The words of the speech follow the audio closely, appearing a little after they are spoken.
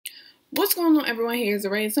What's going on, everyone? Here's the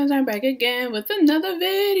Ray Sunshine back again with another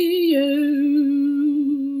video.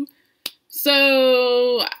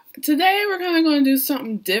 So today we're kind of going to do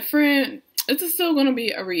something different. It's still going to be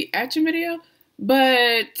a reaction video,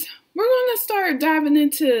 but we're going to start diving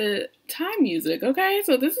into Thai music. Okay,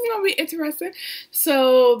 so this is going to be interesting.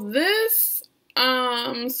 So this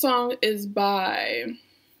song is by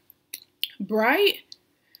Bright.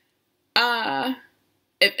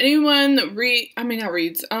 If anyone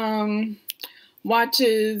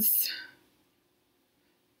watches,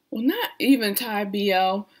 well, not even Thai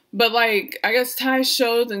BL, but like, I guess Thai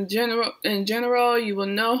shows in general, you will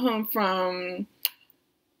know him from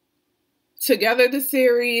Together the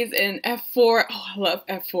series and F4. Oh, I love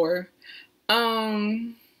F4.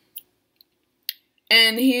 And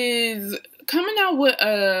he's coming out with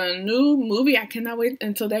a new movie. I cannot wait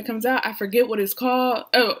until that comes out. I forget what it's called.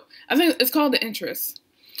 Oh, I think it's called The Interest.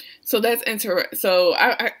 So that's interesting. So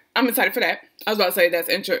I'm excited for that. I was about to say that's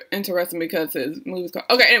interesting because his movie's called.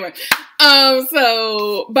 Okay, anyway.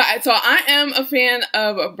 So I am a fan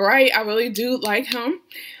of Bright. I really do like him,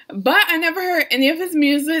 but I never heard any of his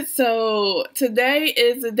music. So today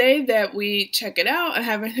is the day that we check it out. I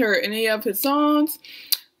haven't heard any of his songs.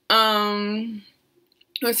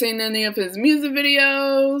 Or seen any of his music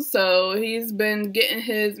videos, so he's been getting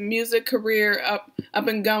his music career up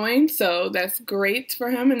and going, so that's great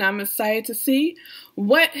for him, and I'm excited to see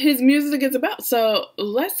what his music is about. So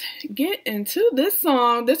let's get into this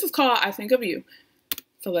song. This is called I Think of You.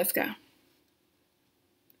 So let's go.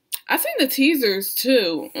 I seen the teasers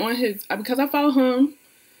too on his, because I follow him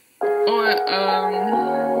on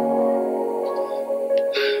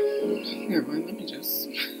never mind, let me just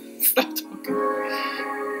stop talking.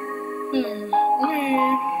 Okay.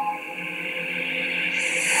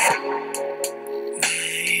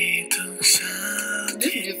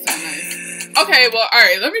 This is so nice. Okay, well,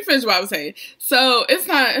 alright, let me finish what I was saying. So it's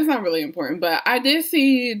not really important, but I did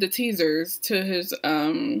see the teasers to his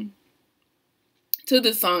to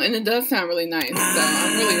this song, and it does sound really nice. So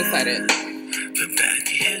I'm really excited.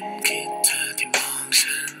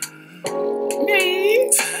 Okay.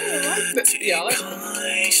 I like this. Yeah, I like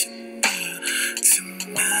this.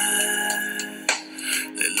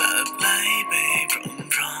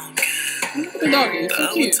 The dog is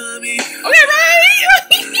so cute. Okay, right?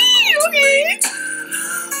 Okay.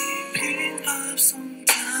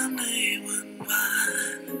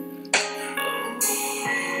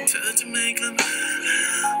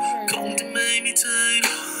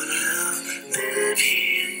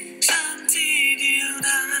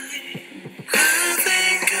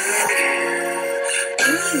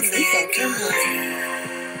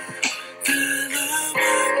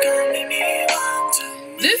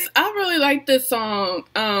 I really like this song.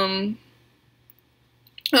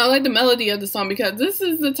 I like the melody of the song because this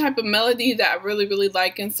is the type of melody that I really, really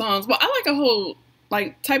like in songs. Well, I like a whole,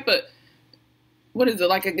 like, type of, what is it,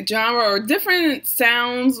 like a genre or different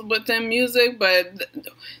sounds within music, but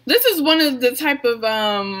this is one of the type of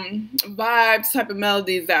vibes, type of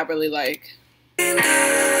melodies that I really like.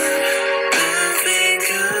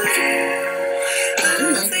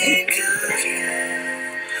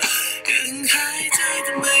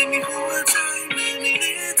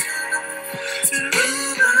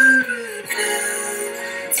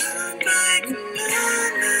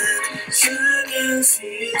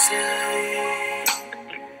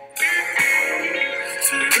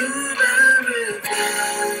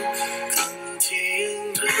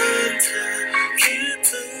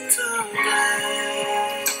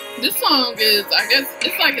 This song is, I guess,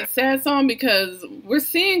 it's like a sad song because we're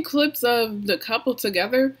seeing clips of the couple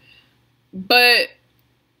together, but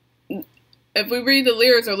if we read the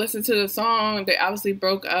lyrics or listen to the song, they obviously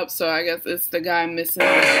broke up, so I guess it's the guy missing.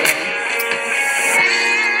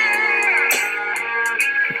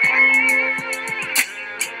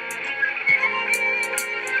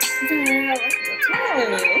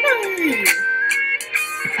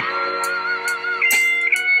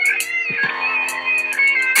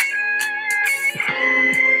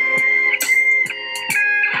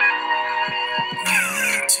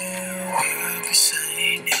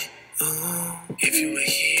 If you were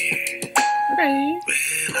here, okay.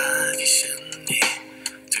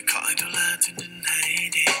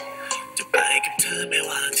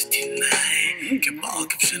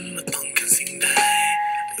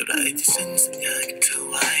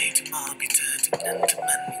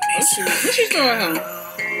 What she throw at him?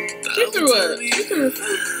 She threw it. She threw it.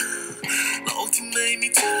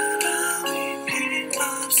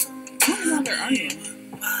 Why they're arguing?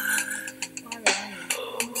 Why they're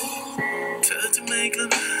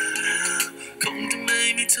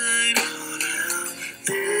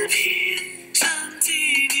arguing?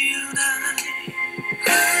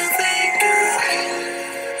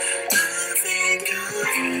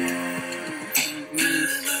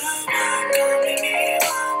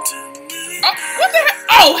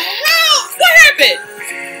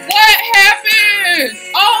 happened? What happened?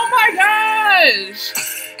 Oh my gosh!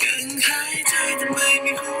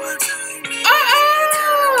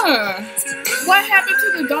 What happened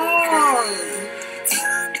to the dog?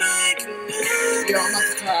 Yo, I'm about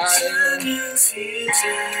to cry.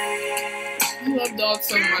 I love dogs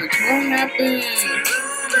so much. What happened?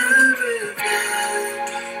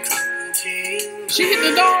 She hit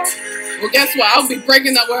the dog? Well, guess what? I'll be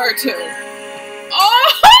breaking up with her too.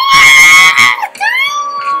 Oh!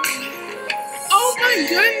 Oh my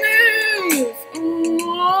goodness!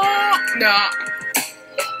 Oh, nah.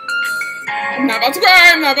 I'm not about to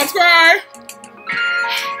cry. I'm not about to cry.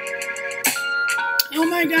 Oh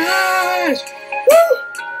my gosh! Woo!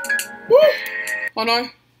 Woo! Hold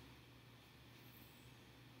on.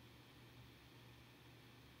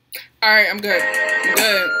 Alright, I'm good. I'm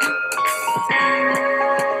good.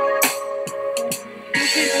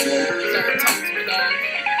 Sorry, I'm talking to my dog.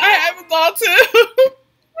 I have a dog too. Oh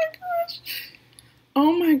my gosh.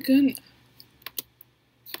 Oh my goodness.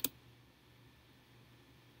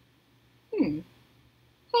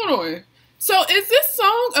 Hold on. So is this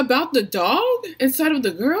song about the dog instead of the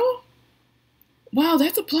girl? Wow,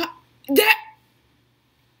 that's a plot. That.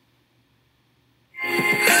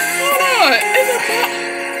 Hold on. It's a plot.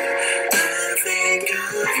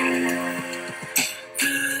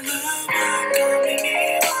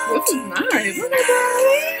 This is nice. Look at that.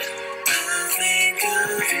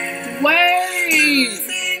 Wait.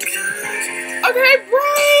 Okay,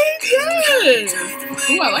 right. Yes.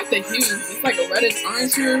 Ooh, I like the hues. It's like a reddish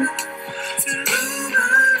orange hue.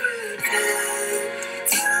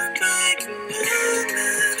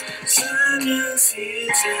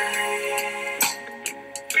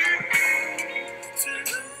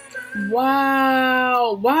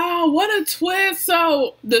 Wow, wow, what a twist.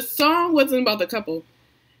 So the song wasn't about the couple.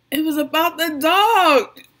 It was about the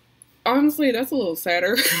dog. Honestly, that's a little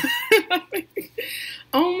sadder.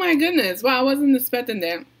 Oh my goodness. Wow, I wasn't expecting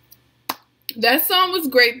that. That song was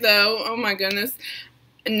great though. Oh my goodness.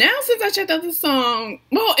 And now since I checked out the song,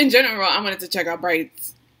 well, in general, I wanted to check out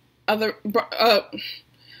Bright's other the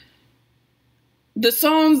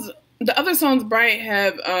other songs Bright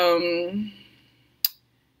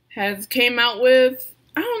has came out with.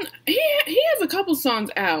 He has a couple songs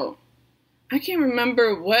out. I can't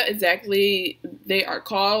remember what exactly they are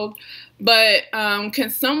called, but can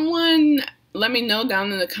someone let me know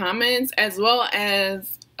down in the comments, as well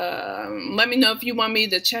as let me know if you want me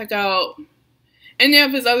to check out any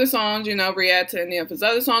of his other songs, you know, react to any of his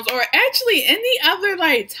other songs, or actually any other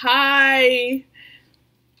like Thai,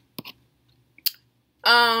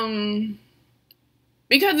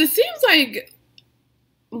 because it seems like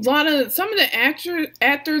a lot of some of the actors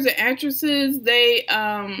and actresses, they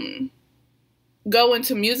go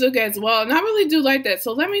into music as well, and I really do like that.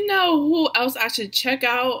 So let me know who else I should check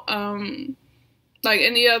out, like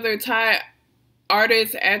any other Thai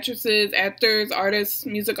artists, actresses, actors, artists,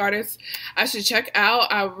 music artists I should check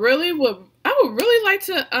out. I would really like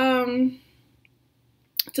to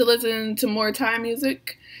listen to more Thai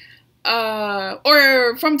music,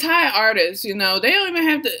 or from Thai artists. You know, they don't even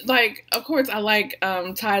have to, like, of course I like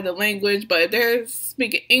Thai the language, but if they're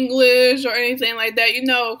speaking English or anything like that, you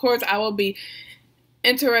know, of course I will be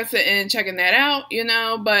interested in checking that out, you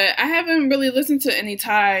know. But I haven't really listened to any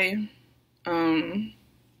Thai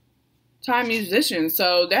musicians,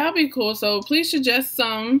 so that'll be cool. So please suggest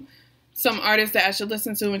some artists that I should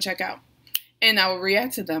listen to and check out, and I will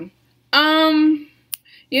react to them.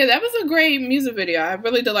 Yeah, that was a great music video. I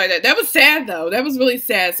really did like that. That was sad though. That was really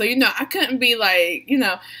sad. So, you know, I couldn't be like, you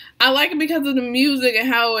know, I like it because of the music and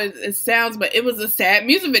how it sounds, but it was a sad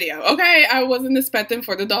music video. Okay, I wasn't expecting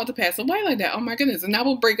for the dog to pass away like that. Oh my goodness, and I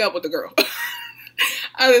will break up with the girl.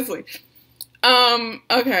 Honestly.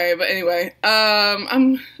 Okay, but anyway,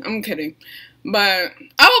 I'm kidding. But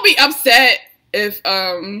I would be upset if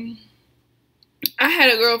I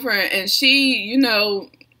had a girlfriend and she, you know,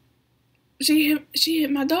 she hit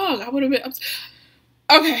my dog. I would have been upset.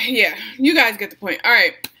 Okay, yeah, you guys get the point. All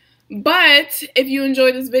right. But if you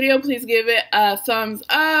enjoyed this video, please give it a thumbs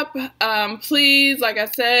up. Please, like I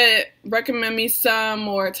said, recommend me some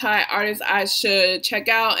more Thai artists I should check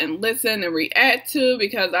out and listen and react to,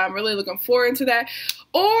 because I'm really looking forward to that.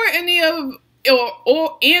 Or any of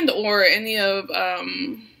any of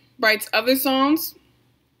Bright's other songs.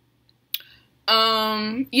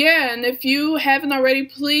 Yeah, and if you haven't already,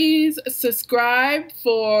 please subscribe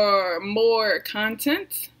for more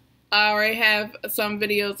content. I already have some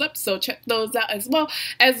videos up, so check those out as well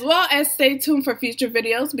as stay tuned for future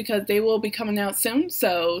videos, because they will be coming out soon,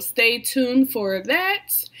 so stay tuned for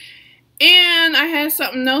that. And I had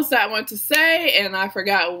something else that I wanted to say, and I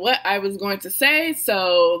forgot what I was going to say.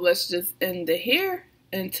 So let's just end it here.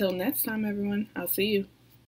 Until next time, everyone. I'll see you.